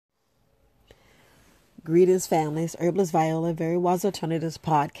Greetings, families. Herbalist Viola, Very Wise Alternatives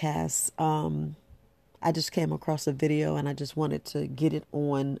podcast. I just came across a video and I just wanted to get it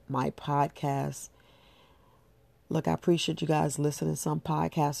on my podcast. Look, I appreciate you guys listening. Some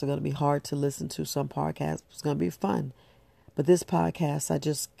podcasts are going to be hard to listen to. Some podcasts it's going to be fun. But this podcast, I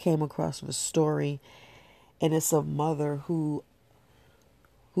just came across a story, and it's a mother who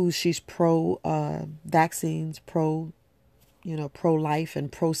she's pro vaccines, pro life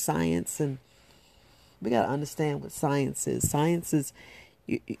and pro science, and we got to understand what science is. Science is,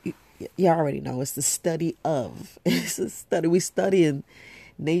 you already know, it's the study of. It's a study. We study in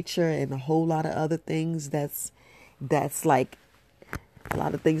nature and a whole lot of other things that's like a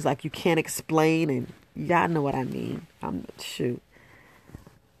lot of things like you can't explain, and y'all know what I mean.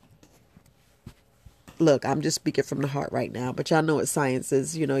 Look, I'm just speaking from the heart right now, but y'all know what science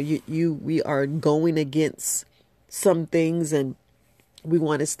is. We are going against some things, and we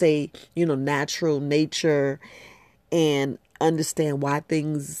want to stay, natural nature and understand why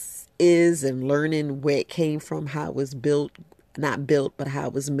things is, and learning where it came from, how it was built, not built, but how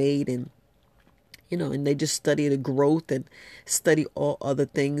it was made. And, and they just study the growth and study all other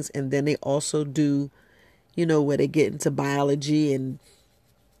things. And then they also do, where they get into biology and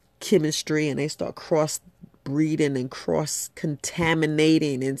chemistry, and they start cross breeding and cross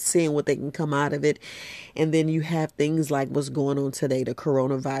contaminating and seeing what they can come out of it. And then you have things like what's going on today, the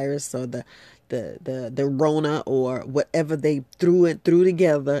coronavirus or the Rona or whatever they threw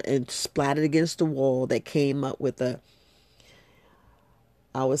together and splattered against the wall, that came up with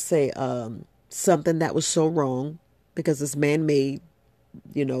I would say something that was so wrong because it's man-made,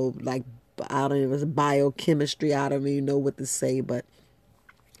 like, I don't know, it was biochemistry. I don't even know what to say, but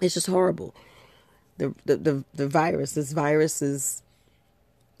it's just horrible. The virus, this virus is,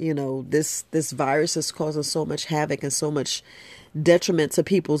 this virus is causing so much havoc and so much detriment to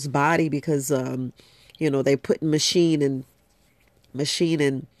people's body because, they put machine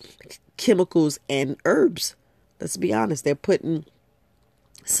and chemicals and herbs. Let's be honest. They're putting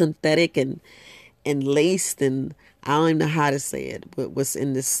synthetic and laced, and I don't even know how to say it, but what's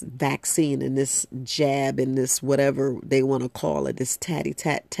in this vaccine and this jab and this whatever they want to call it, this tatty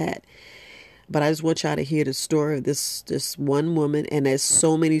tat tat. But I just want y'all to hear the story of this one woman, and there's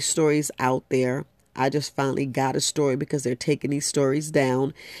so many stories out there. I just finally got a story because they're taking these stories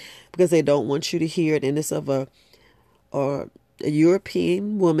down because they don't want you to hear it. And it's of a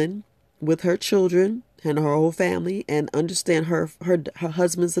European woman with her children and her whole family, and understand her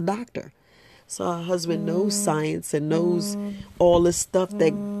husband's a doctor. So her husband knows science and knows all this stuff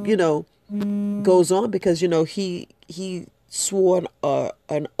that, goes on because, he swore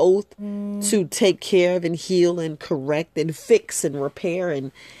an oath to take care of and heal and correct and fix and repair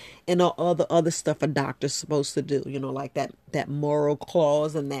and all the other stuff a doctor's supposed to do, like that moral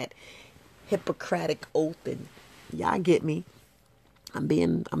clause and that Hippocratic oath. And y'all get me. I'm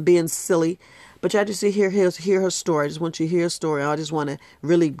being silly, but y'all just hear her story. I just want you to hear her story. I just want to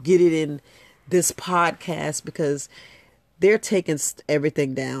really get it in this podcast because they're taking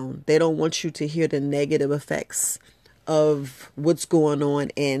everything down. They don't want you to hear the negative effects of what's going on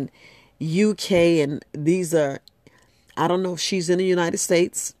in UK. And these are, I don't know if she's in the United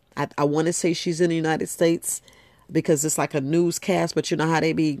States. I want to say she's in the United States because it's like a newscast, but you know how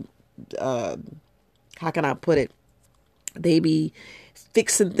they be, how can I put it? They be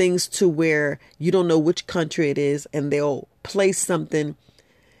fixing things to where you don't know which country it is, and they'll play something.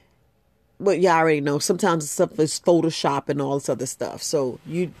 But you already know sometimes the stuff is Photoshop and all this other stuff. So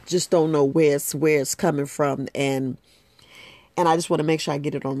you just don't know where it's coming from. And I just want to make sure I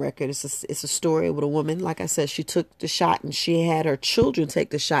get it on record. It's a story with a woman. Like I said, she took the shot and she had her children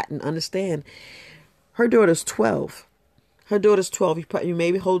take the shot, and understand her daughter's 12. Her daughter's 12. You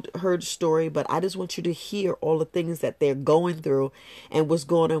maybe heard the story, but I just want you to hear all the things that they're going through and what's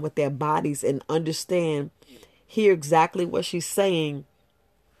going on with their bodies, and hear exactly what she's saying.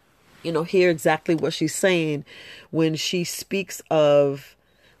 Hear exactly what she's saying when she speaks of,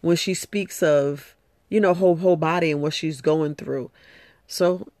 her whole body and what she's going through.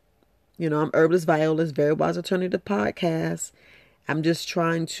 So, I'm Herbalist Viola's Very Wise Alternative podcast. I'm just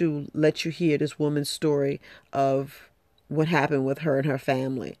trying to let you hear this woman's story of what happened with her and her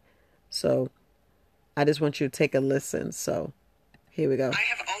family. So I just want you to take a listen. So here we go. I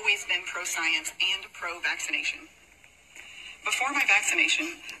have always been pro-science and pro-vaccination. Before my vaccination,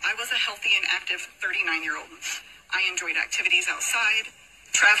 I was a healthy and active 39-year-old. I enjoyed activities outside,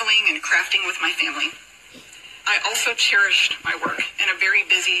 traveling, and crafting with my family. I also cherished my work in a very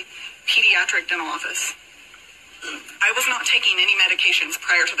busy pediatric dental office. I was not taking any medications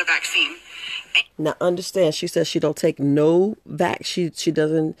prior to the vaccine, Now understand, she says she don't take no she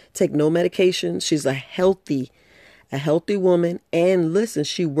doesn't take no medication. She's a healthy woman. And listen,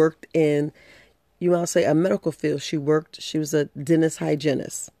 she worked in, you want to say, a medical field. She was a dentist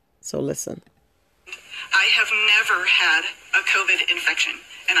hygienist. So listen. I have never had a COVID infection,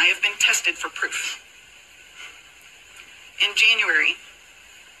 and I have been tested for proof. In January,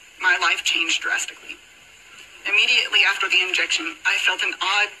 my life changed drastically. Immediately after the injection, I felt an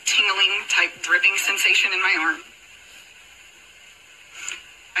odd tingling type dripping sensation in my arm.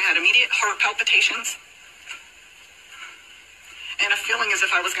 I had immediate heart palpitations and a feeling as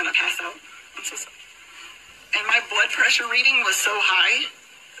if I was going to pass out. I'm so sorry. And my blood pressure reading was so high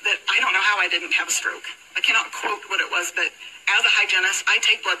that I don't know how I didn't have a stroke. I cannot quote what it was, but as a hygienist, I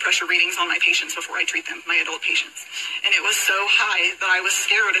take blood pressure readings on my patients before I treat them, my adult patients. And it was so high that I was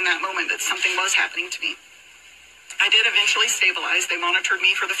scared in that moment that something was happening to me. I did eventually stabilize. They monitored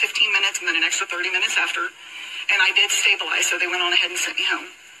me for the 15 minutes and then an extra 30 minutes after. And I did stabilize, so they went on ahead and sent me home.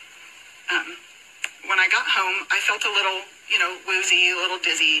 When I got home, I felt a little, woozy, a little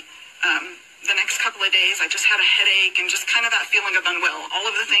dizzy. The next couple of days, I just had a headache and just kind of that feeling of unwell. All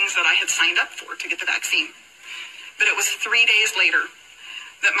of the things that I had signed up for to get the vaccine. But it was 3 days later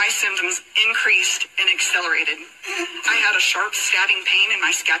that my symptoms increased and accelerated. I had a sharp stabbing pain in my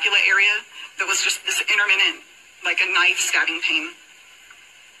scapula area that was just this intermittent, like a knife stabbing pain.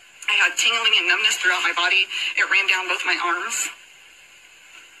 I had tingling and numbness throughout my body. It ran down both my arms.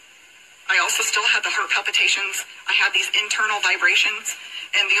 I also still had the heart palpitations. I had these internal vibrations.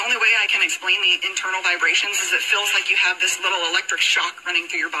 And the only way I can explain the internal vibrations is it feels like you have this little electric shock running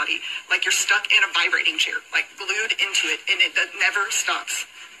through your body. Like you're stuck in a vibrating chair, like glued into it, and it never stops.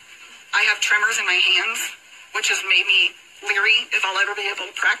 I have tremors in my hands, which has made me leery if I'll ever be able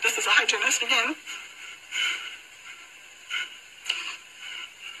to practice as a hygienist again.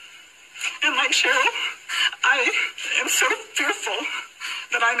 And like Cheryl, I am so fearful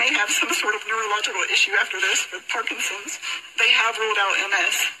that I may have some sort of neurological issue after this with Parkinson's. They have ruled out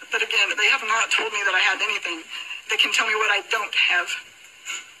MS, but again, they have not told me that I have anything that can tell me what I don't have.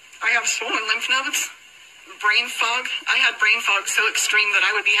 I have swollen lymph nodes, brain fog. I had brain fog so extreme that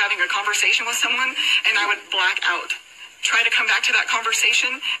I would be having a conversation with someone and I would black out. Try to come back to that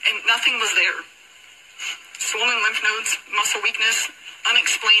conversation and nothing was there. Swollen lymph nodes, muscle weakness,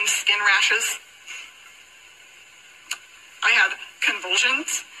 unexplained skin rashes. I had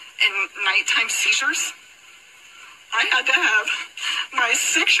convulsions and nighttime seizures. I had to have my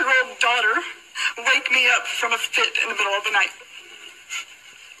 6-year-old daughter wake me up from a fit in the middle of the night.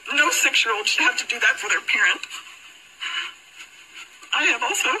 No 6-year-old should have to do that for their parent. I have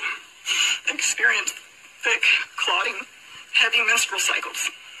also experienced thick, clotting, heavy menstrual cycles.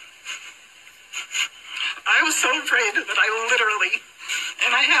 I was so afraid that I literally,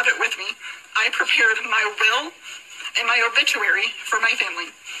 and I have it with me, I prepared my will and my obituary for my family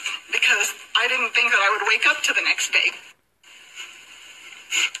because I didn't think that I would wake up to the next day.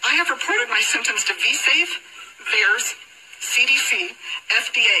 I have reported my symptoms to VSafe, VAERS, CDC,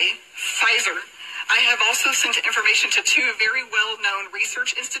 FDA, Pfizer. I have also sent information to 2 very well-known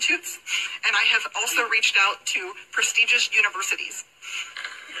research institutes, and I have also reached out to prestigious universities.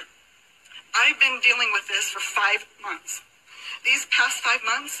 I've been dealing with this for 5 months. These past 5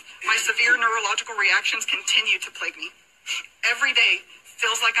 months, my severe neurological reactions continue to plague me. Every day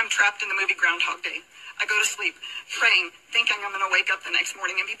feels like I'm trapped in the movie Groundhog Day. I go to sleep praying, thinking I'm going to wake up the next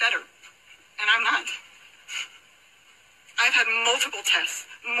morning and be better. And I'm not. I've had multiple tests,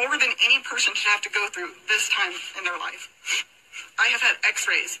 more than any person should have to go through this time in their life. I have had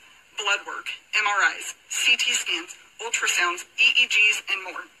x-rays, blood work, MRIs, CT scans, ultrasounds, EEGs, and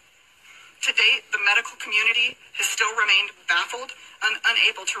more. To date, the medical community has still remained baffled and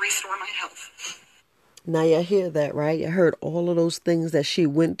unable to restore my health. Now you hear that, right? You heard all of those things that she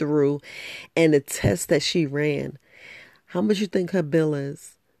went through and the tests that she ran. How much you think her bill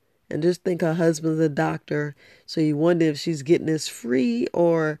is? And just think her husband's a doctor. So you wonder if she's getting this free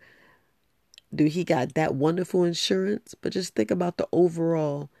or do he got that wonderful insurance? But just think about the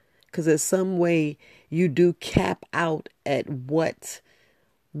overall, because there's some way you do cap out at what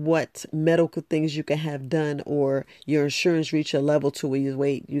medical things you can have done, or your insurance reach a level to where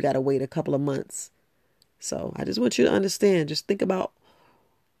you got to wait a couple of months. So I just want you to understand, just think about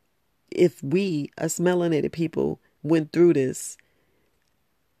if us melanated people went through this,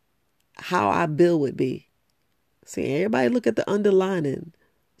 how our bill would be. See, everybody look at the underlining.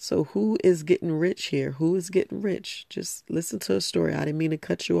 So who is getting rich here? Who is getting rich? Just listen to a story. I didn't mean to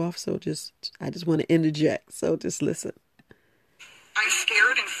cut you off. So I just want to interject. So just listen. I'm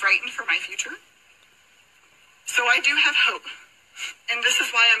scared and frightened for my future. So I do have hope. And this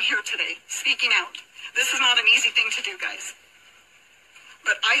is why I'm here today, speaking out. This is not an easy thing to do, guys.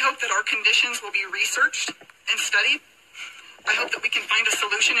 But I hope that our conditions will be researched and studied. I hope that we can find a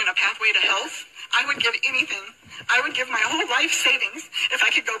solution and a pathway to health. I would give anything. I would give my whole life savings if I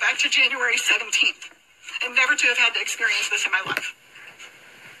could go back to January 17th and never to have had to experience this in my life.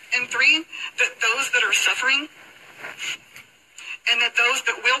 And three, that those that are suffering and that those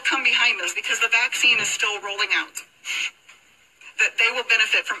that will come behind us, because the vaccine is still rolling out, that they will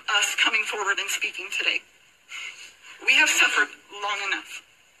benefit from us coming forward and speaking today. We have suffered long enough.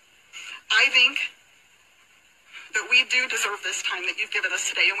 I think that we do deserve this time that you've given us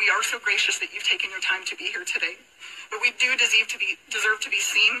today, and we are so gracious that you've taken your time to be here today. But we do deserve to be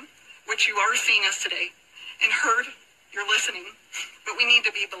seen, which you are seeing us today, and heard. You're listening, but we need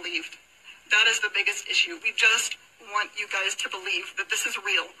to be believed. That is the biggest issue. We just want you guys to believe that this is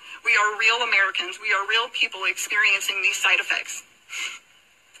real. We are real Americans. We are real people experiencing these side effects.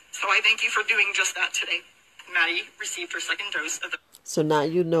 So I thank you for doing just that today. Maddie received her second dose of the... So now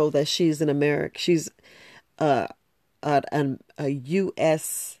you know that she's an American. She's a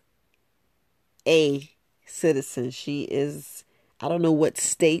USA citizen. She is, I don't know what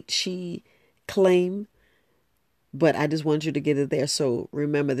state she claimed, but I just want you to get it there. So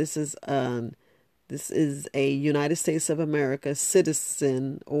remember, this is a United States of America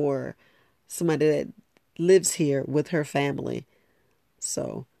citizen, or somebody that lives here with her family.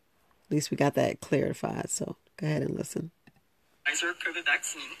 So at least we got that clarified. So go ahead and listen. Pfizer COVID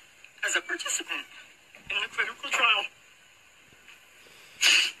vaccine as a participant in the clinical trial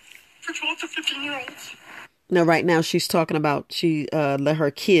for 12 to 15-year-olds. Now, right now, she's talking about she let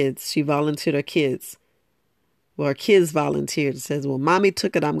her kids. She volunteered her kids. Well, her kids volunteered. It says, well, mommy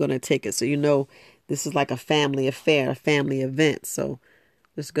took it, I'm going to take it. So, you know, this is like a family affair, a family event. So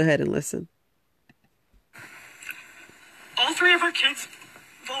let's go ahead and listen. All three of our kids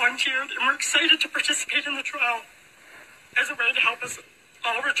volunteered and were excited to participate in the trial as a way to help us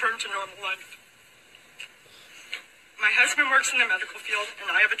all return to normal life. My husband works in the medical field, and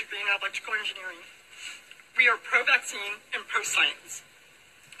I have a degree in electrical engineering. We are pro-vaccine and pro-science,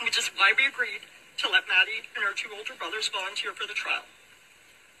 which is why we agreed to let Maddie and her two older brothers volunteer for the trial.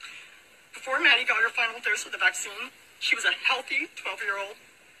 Before Maddie got her final dose of the vaccine, she was a healthy 12-year-old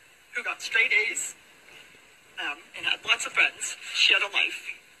who got straight A's and had lots of friends. She had a life.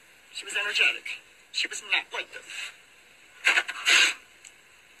 She was energetic. She was not like this.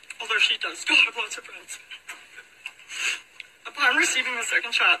 Although she does still have lots of friends. Upon receiving the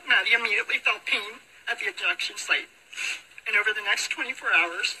second shot, Maddie immediately felt pain at the injection site. And over the next 24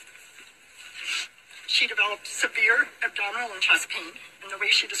 hours, she developed severe abdominal and chest pain. And the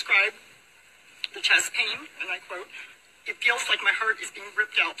way she described the chest pain, and I quote, "It feels like my heart is being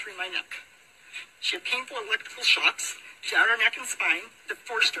ripped out through my neck." She had painful electrical shocks down her neck and spine that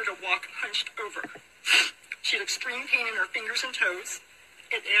forced her to walk hunched over. She had extreme pain in her fingers and toes.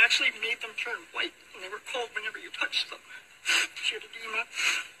 It actually made them turn white, and they were cold whenever you touched them. She had edema.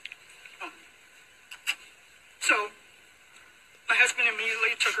 So, my husband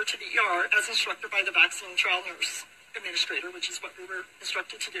immediately took her to the ER as instructed by the vaccine trial nurse administrator, which is what we were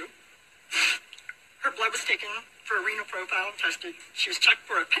instructed to do. Her blood was taken for a renal profile and tested. She was checked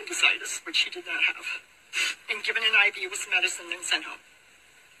for appendicitis, which she did not have, and given an IV with some medicine and sent home.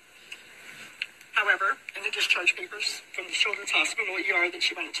 However, in the discharge papers from the Children's Hospital ER that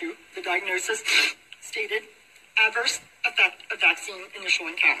she went to, the diagnosis stated adverse effect of vaccine initial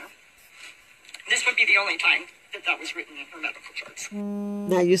encounter. This would be the only time that was written in her medical charts.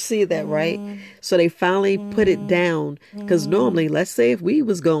 Now you see that, right? So they finally put it down, because normally, let's say if we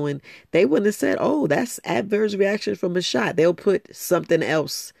was going, they wouldn't have said, oh, that's adverse reaction from a shot. They'll put something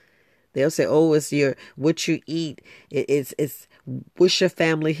else. They'll say, oh, it's what you eat. It's what's your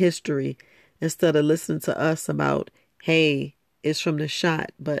family history, instead of listening to us about, hey, it's from the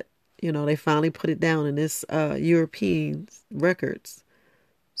shot. But, you know, they finally put it down in this European records.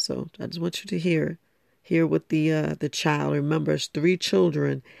 So I just want you to hear what the child, remember, it's 3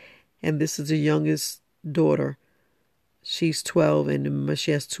 children, and this is the youngest daughter. She's 12, and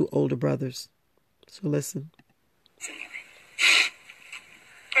she has 2 older brothers. So listen.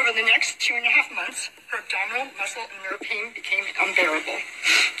 Over the next 2.5 months, her abdominal, muscle, and nerve pain became unbearable.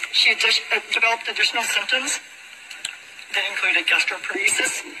 She developed additional symptoms that included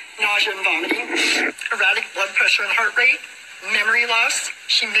gastroparesis, nausea and vomiting, erratic blood pressure and heart rate, memory loss.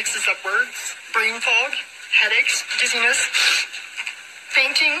 She mixes up words, brain fog, headaches, dizziness,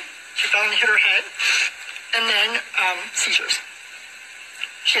 fainting. She fell and hit her head, and then seizures.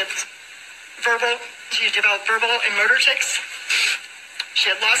 She developed verbal and motor tics. She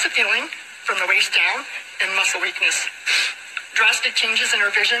had loss of feeling from the waist down and muscle weakness. drastic changes in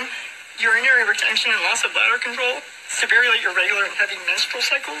her vision, urinary retention and loss of bladder control, severely irregular and heavy menstrual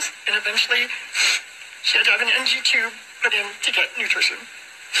cycles, and eventually she had to have an NG tube put in to get nutrition.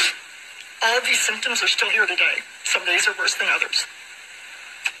 All of these symptoms are still here today. Some days are worse than others.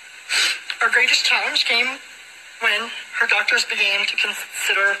 Our greatest challenge came when her doctors began to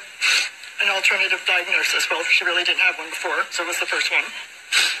consider an alternative diagnosis. Well, she really didn't have one before, so it was the first one.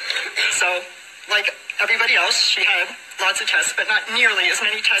 So, like everybody else, she had lots of tests, but not nearly as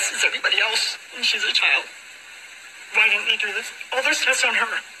many tests as everybody else when she's a child. Why didn't they do this? All those tests on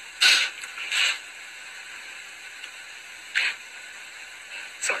her.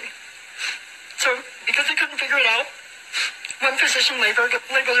 Sorry. So, because they couldn't figure it out, one physician labeled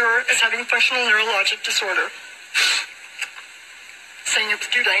her as having functional neurologic disorder, saying it was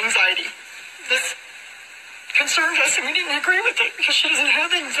due to anxiety. This concerned us, and we didn't agree with it because she doesn't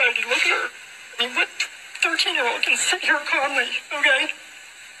have anxiety. Look at her. I mean, what 13-year-old can sit here calmly, okay?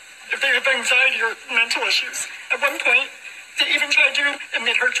 If they have anxiety or mental issues. At one point, they even tried to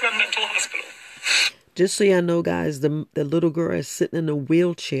admit her to a mental hospital. Just so y'all know, guys, the little girl is sitting in a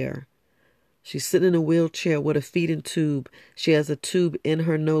wheelchair. She's sitting in a wheelchair with a feeding tube. She has a tube in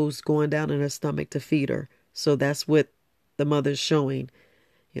her nose going down in her stomach to feed her. So that's what the mother's showing.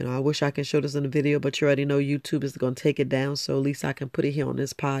 You know, I wish I could show this in a video, but you already know YouTube is going to take it down. So at least I can put it here on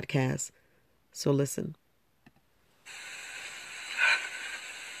this podcast. So listen.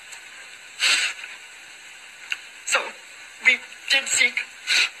 So we did seek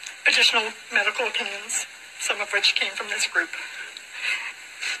additional medical opinions, some of which came from this group.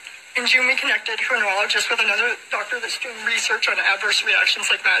 In June, we connected her neurologist with another doctor that's doing research on adverse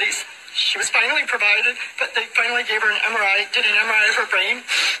reactions like Maddie's. She was finally provided, but they finally gave her an MRI, did an MRI of her brain,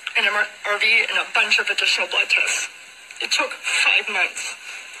 an MRV, and a bunch of additional blood tests. It took 5 months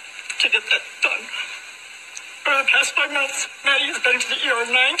to get that done. Over the past 5 months, Maddie has been to the ER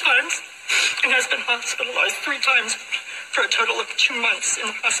 9 times and has been hospitalized 3 times for a total of 2 months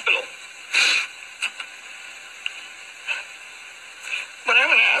in the hospital. What I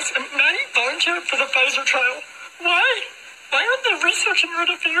want to ask, Maddie volunteered for the Pfizer trial. Why? Why aren't they researching her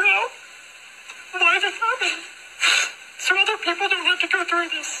to figure out why this happened? So other people don't have to go through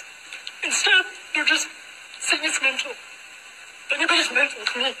this. Instead, they're just saying it's mental. Anybody's mental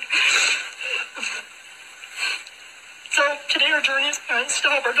to me. So today our journey as parents to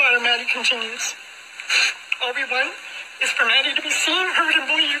help our daughter Maddie continues. All we want is for Maddie to be seen, heard, and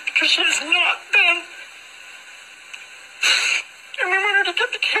believed because she has not been. And we want her to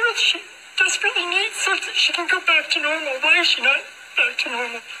get the care that she desperately needs so that she can go back to normal. Why is she not back to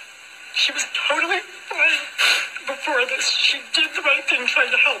normal? She was totally fine before this. She did the right thing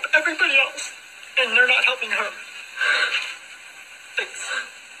trying to help everybody else, and they're not helping her. Thanks.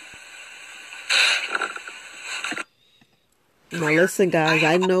 Now listen, guys,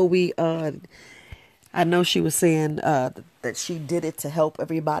 I know she was saying that she did it to help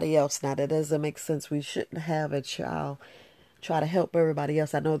everybody else. Now that doesn't make sense. We shouldn't have a child try to help everybody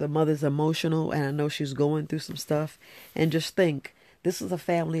else. I know the mother's emotional and I know she's going through some stuff. And just think, this is a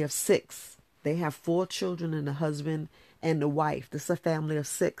family of 6. They have 4 children and the husband and the wife. This is a family of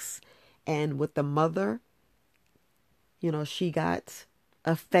 6. And with the mother, you know, she got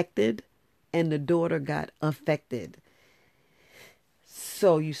affected and the daughter got affected.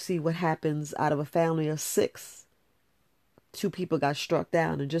 So you see what happens out of a family of 6. 2 people got struck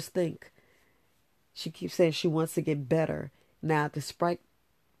down. And just think, she keeps saying she wants to get better. Now, the spike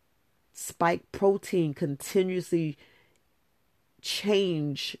protein continuously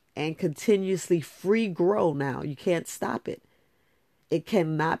change and continuously free grow now. You can't stop it. It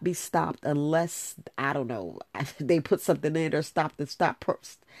cannot be stopped unless, I don't know, they put something in there stop the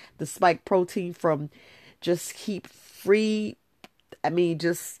spike protein from just keep free. I mean,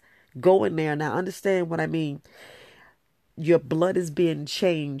 just going there. Now, understand what I mean. Your blood is being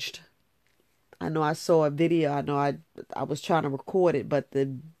changed. I know I saw a video. I know I was trying to record it, but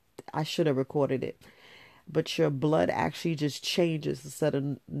I should have recorded it. But your blood actually just changes instead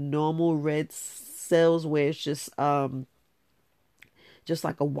of normal red cells where it's just like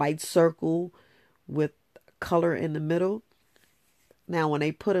a white circle with color in the middle. Now, when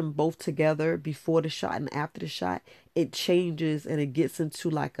they put them both together before the shot and after the shot, it changes and it gets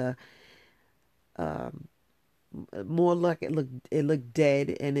into like a more like it looked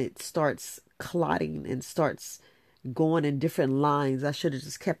dead, and it starts clotting and starts going in different lines. I should have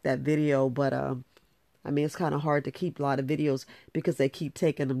just kept that video, but I mean, it's kind of hard to keep a lot of videos because they keep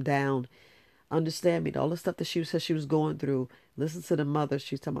taking them down. Understand me, all the stuff that she said she was going through. Listen to the mother.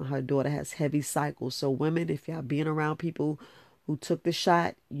 She's talking about her daughter has heavy cycles. So women, if y'all being around people who took the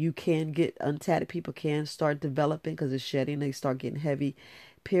shot, you can get untatted. People can start developing because it's shedding. They start getting heavy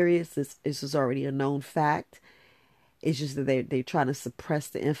periods. This is already a known fact. It's just that they're trying to suppress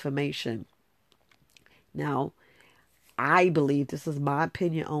the information. Now, I believe, this is my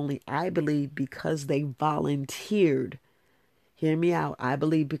opinion only, I believe because they volunteered, hear me out, I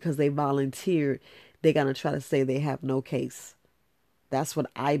believe because they volunteered, they're going to try to say they have no case. That's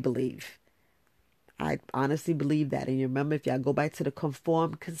what I believe. I honestly believe that. And you remember, if y'all go back to the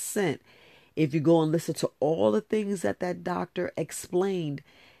conformed consent, if you go and listen to all the things that doctor explained,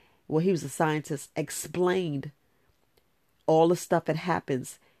 well, he was a scientist, explained all the stuff that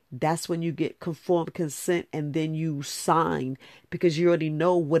happens, that's when you get conformed consent, and then you sign because you already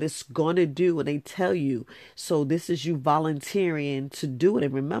know what it's going to do and they tell you. So this is you volunteering to do it.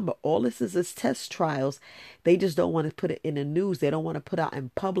 And remember, all this is test trials. They just don't want to put it in the news. They don't want to put out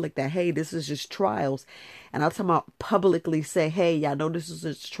in public that, hey, this is just trials. And I'm talking about publicly say, hey, y'all know this is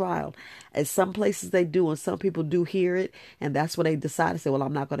a trial. And some places they do, and some people do hear it. And that's when they decide to say, well,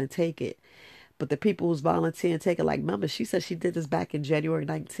 I'm not going to take it. But the people who's volunteering take it, like, remember, she said she did this back in January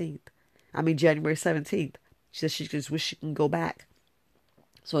 17th. She said she just wish she can go back.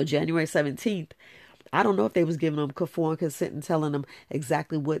 So on January 17th, I don't know if they was giving them conformed consent and telling them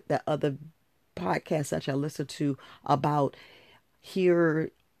exactly what the other podcasts that I listened to about. Here,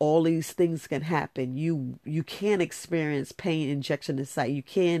 all these things can happen. You can experience pain, injection in site. You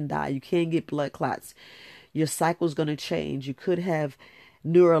can die. You can get blood clots. Your cycle's going to change. You could have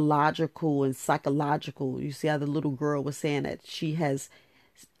neurological and psychological. You see how the little girl was saying that she has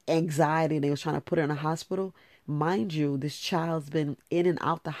anxiety and they was trying to put her in a hospital. Mind you, this child's been in and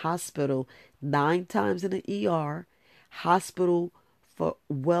out the hospital 9 times in the ER, hospital for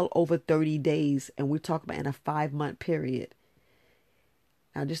well over 30 days. And we're talking about in a 5-month period.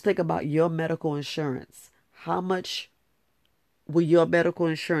 Now just think about your medical insurance. How much will your medical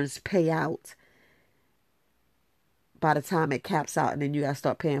insurance pay out by the time it caps out, and then you got to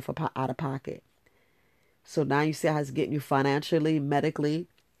start paying for out of pocket? So now you see how it's getting you financially, medically.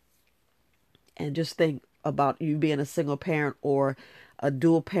 And just think about you being a single parent or a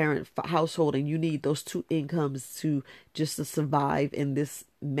dual parent household, and you need those 2 incomes to survive in this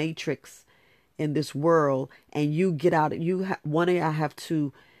matrix, in this world. And you get out, one of y'all have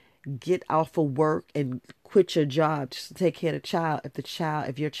to get off of work and quit your job just to take care of the child.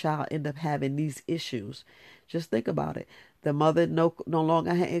 If your child end up having these issues, just think about it. The mother no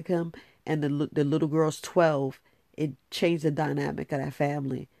longer had income, and the little girl's 12. It changed the dynamic of that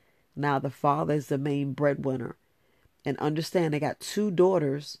family. Now the father is the main breadwinner. And understand, they got 2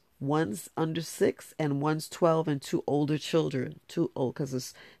 daughters. One's under 6 and one's 12, and 2 older children. 2 old, because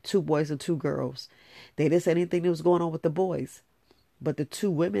it's 2 boys and 2 girls. They didn't say anything that was going on with the boys. But the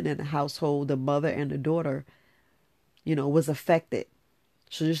 2 women in the household, the mother and the daughter, was affected.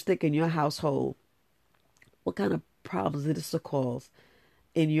 So just think, in your household, what kind of problems did this cause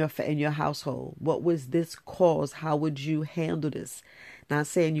in your household? What was this cause? How would you handle this? Not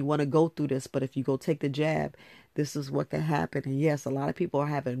saying you want to go through this, but if you go take the jab, this is what can happen. And yes, a lot of people are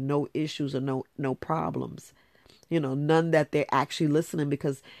having no issues or no problems. None that they're actually listening,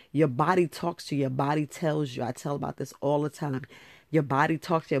 because your body talks to you. Your body tells you. I tell about this all the time. Your body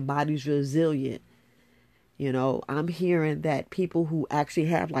talks to you. Your body's resilient. I'm hearing that people who actually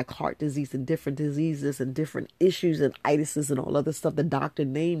have like heart disease and different diseases and different issues and itises and all other stuff, the doctor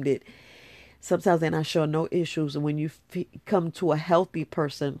named it, sometimes they're not showing no issues. And when you come to a healthy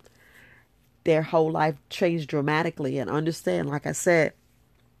person, their whole life changed dramatically. And understand, like I said,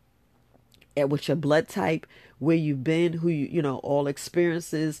 with your blood type, where you've been, who all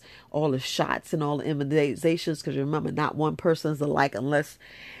experiences, all the shots and all the immunizations. Because remember, not one person's alike unless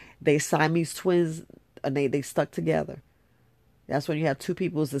they Siamese twins and they stuck together. That's when you have 2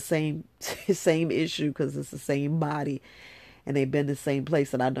 people with the same issue, because it's the same body and they've been the same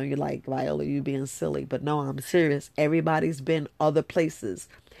place. And I know you're like, Viola, you being silly, but no, I'm serious. Everybody's been other places.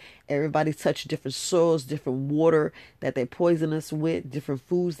 Everybody's touched different soils, different water that they poison us with, different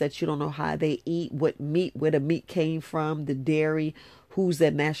foods that you don't know how they eat, what meat, where the meat came from, the dairy, who's their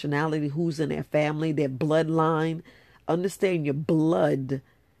nationality, who's in their family, their bloodline. Understand your blood.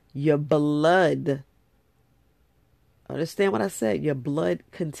 Understand what I said? Your blood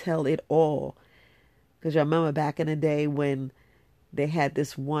can tell it all. Because you remember back in the day when they had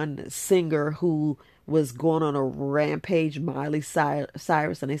this one singer who was going on a rampage, Miley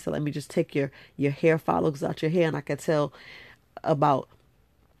Cyrus, and they said, let me just take your hair follicles out your hair, and I could tell about,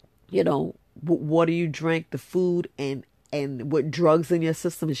 what water you drank, the food, and what drugs in your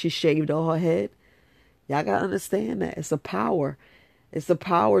system, and she shaved all her head. Y'all got to understand that. It's a power. It's the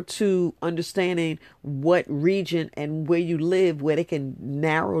power to understanding what region and where you live, where they can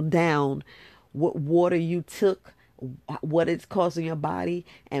narrow down what water you took, what it's causing your body,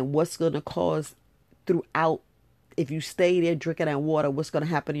 and what's going to cause throughout. If you stay there drinking that water, what's going to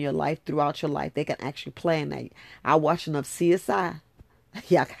happen in your life throughout your life. They can actually plan that. I watch enough CSI.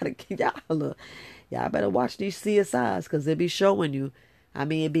 Y'all gotta y'all better watch these CSIs because they be showing you. I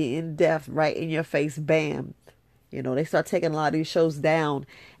mean, it be in depth, right in your face, bam. You know, they start taking a lot of these shows down,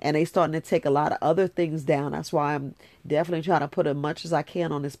 and they starting to take a lot of other things down. That's why I'm definitely trying to put as much as I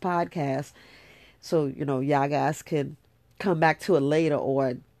can on this podcast. So, you know, y'all guys can come back to it later,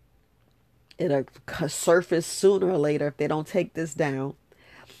 or it'll surface sooner or later if they don't take this down.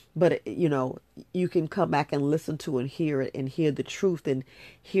 But, you know, you can come back and listen to and hear it and hear the truth and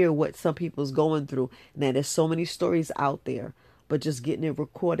hear what some people's going through. Now, there's so many stories out there, but just getting it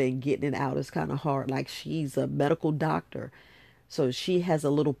recorded and getting it out is kind of hard. Like, she's a medical doctor. So she has a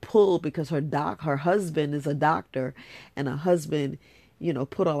little pull because her husband is a doctor, and her husband, you know,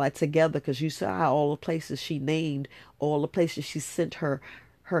 put all that together because you saw how all the places she named, all the places she sent her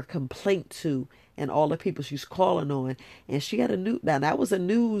complaint to, and all the people she's calling on. And she got now that was a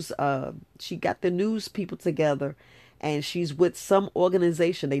news, she got the news people together, and she's with some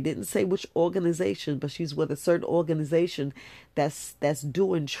organization. They didn't say which organization, but she's with a certain organization that's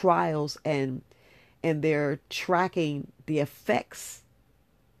doing trials, and they're tracking the effects.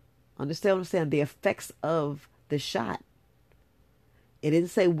 Understand the effects of the shot. It didn't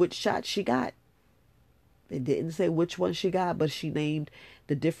say which shot she got. It didn't say which one she got, but she named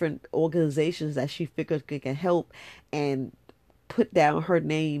the different organizations that she figured can help, and put down her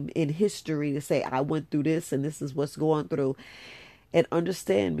name in history to say, I went through this and this is what's going through. And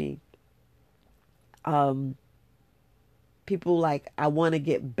understand me, people like, I want to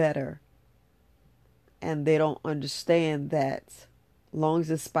get better, and they don't understand that long as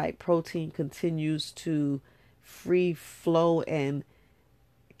the spike protein continues to free flow and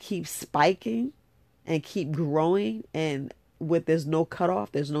keep spiking and keep growing, and there's no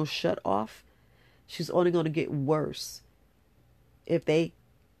cutoff, there's no shut off, she's only going to get worse. If they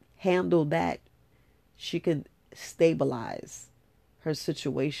handle that, she can stabilize her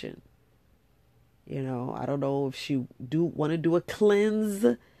situation. You know, I don't know if she want to do a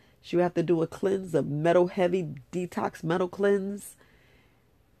cleanse. She would have to do a cleanse, a metal heavy detox metal cleanse.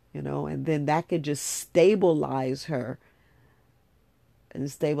 You know, and then that could just stabilize her and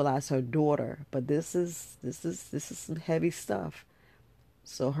stabilize her daughter. But this is some heavy stuff.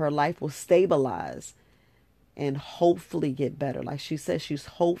 So her life will stabilize and hopefully get better. Like she says, she's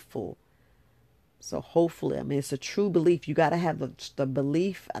hopeful. So hopefully, I mean, it's a true belief. You got to have the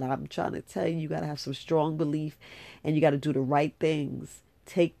belief, and I'm trying to tell you, you got to have some strong belief, and you got to do the right things.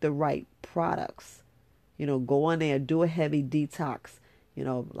 Take the right products. You know, go on there, do a heavy detox, you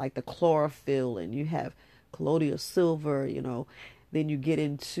know, like the chlorophyll, and you have colloidal silver, you know. Then you get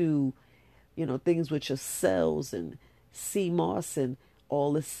into, you know, things with your cells and sea moss and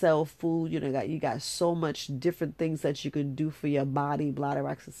all the cell food. You know, you got so much different things that you can do for your body.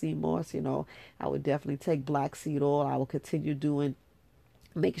 Bladderwracks and sea moss, you know. I would definitely take black seed oil. I will continue doing,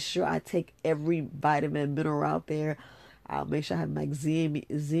 make sure I take every vitamin, mineral out there. I'll make sure I have manganese.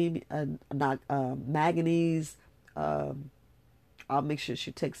 I'll make sure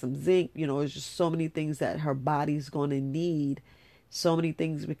she takes some zinc. You know, there's just so many things that her body's going to need. So many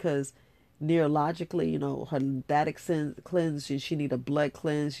things, because neurologically, you know, her lymphatic cleanse, she need a blood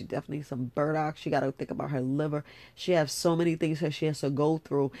cleanse. She definitely needs some burdock. She got to think about her liver. She has so many things that she has to go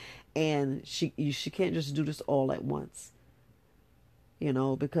through, and she can't just do this all at once. You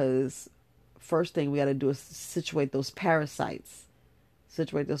know, because first thing we got to do is situate those parasites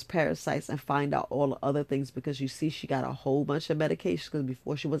and find out all the other things, because you see she got a whole bunch of medication, because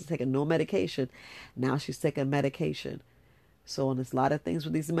before she wasn't taking no medication, now she's taking medication. So, and there's a lot of things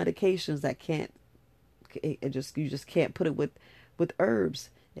with these medications that you just can't put it with herbs.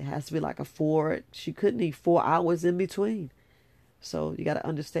 It has to be like she couldn't eat 4 hours in between. So you got to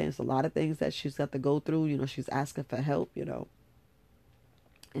understand, it's a lot of things that she's got to go through. You know, she's asking for help, you know,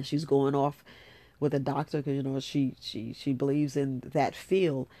 and she's going off with a doctor because, you know, she believes in that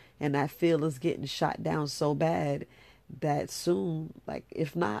field, and that field is getting shot down so bad that soon, like,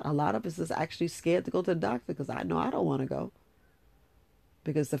 if not, a lot of us is actually scared to go to the doctor, because I know I don't want to go.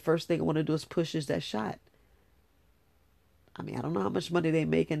 Because the first thing I want to do is push that shot. I mean, I don't know how much money they're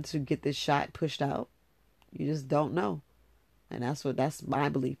making to get this shot pushed out. You just don't know. And that's my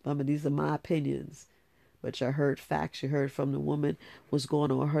belief. I mean, these are my opinions. But you heard facts. You heard from the woman what's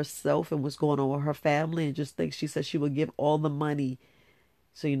going on with herself and what's going on with her family. And just think, she said she would give all the money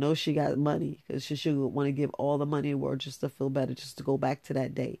So you know she got money because she would want to give all the money in the world just to feel better, just to go back to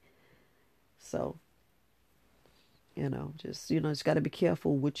that day. So, just got to be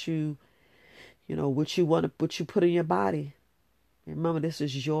careful what you want to, what you put in your body. And remember, this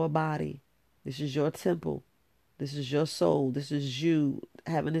is your body. This is your temple. This is your soul. This is you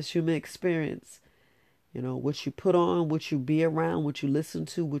having this human experience. What you put on, what you be around, what you listen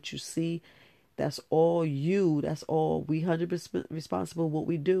to, what you see, that's all you. That's all we 100% responsible what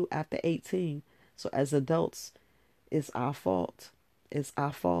we do after 18. So as adults, it's our fault. It's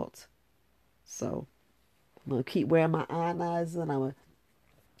our fault. So I'm going to keep wearing my ionizer, and I'm going to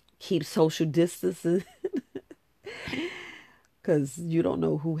keep social distancing because you don't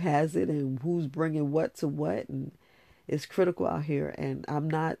know who has it and who's bringing what to what. And it's critical out here. And I'm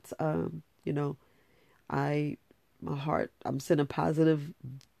not, my heart, I'm sending positive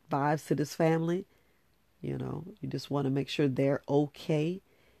vibes to this family. You just want to make sure they're okay.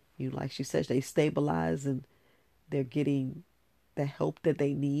 Like she said, they stabilize and they're getting the help that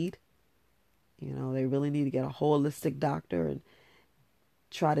they need. They really need to get a holistic doctor and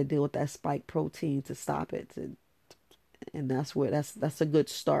try to deal with that spike protein to stop it. And that's a good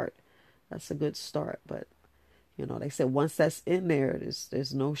start. That's a good start. But, they said once that's in there,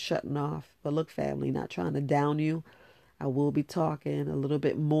 there's no shutting off. But look, family, not trying to down you. I will be talking a little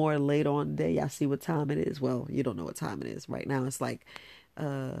bit more later on today. Y'all see what time it is? Well, you don't know what time it is. Right now it's like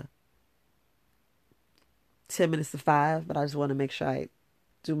 10 minutes to 5. But I just want to make sure I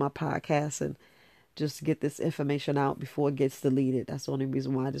do my podcast and just get this information out before it gets deleted. That's the only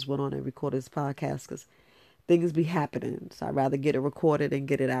reason why I just went on and recorded this podcast, because things be happening. So I'd rather get it recorded and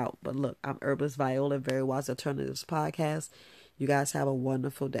get it out. But look, I'm Herbalist Viola, Very Wise Alternatives Podcast. You guys have a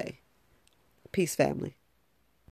wonderful day. Peace, family.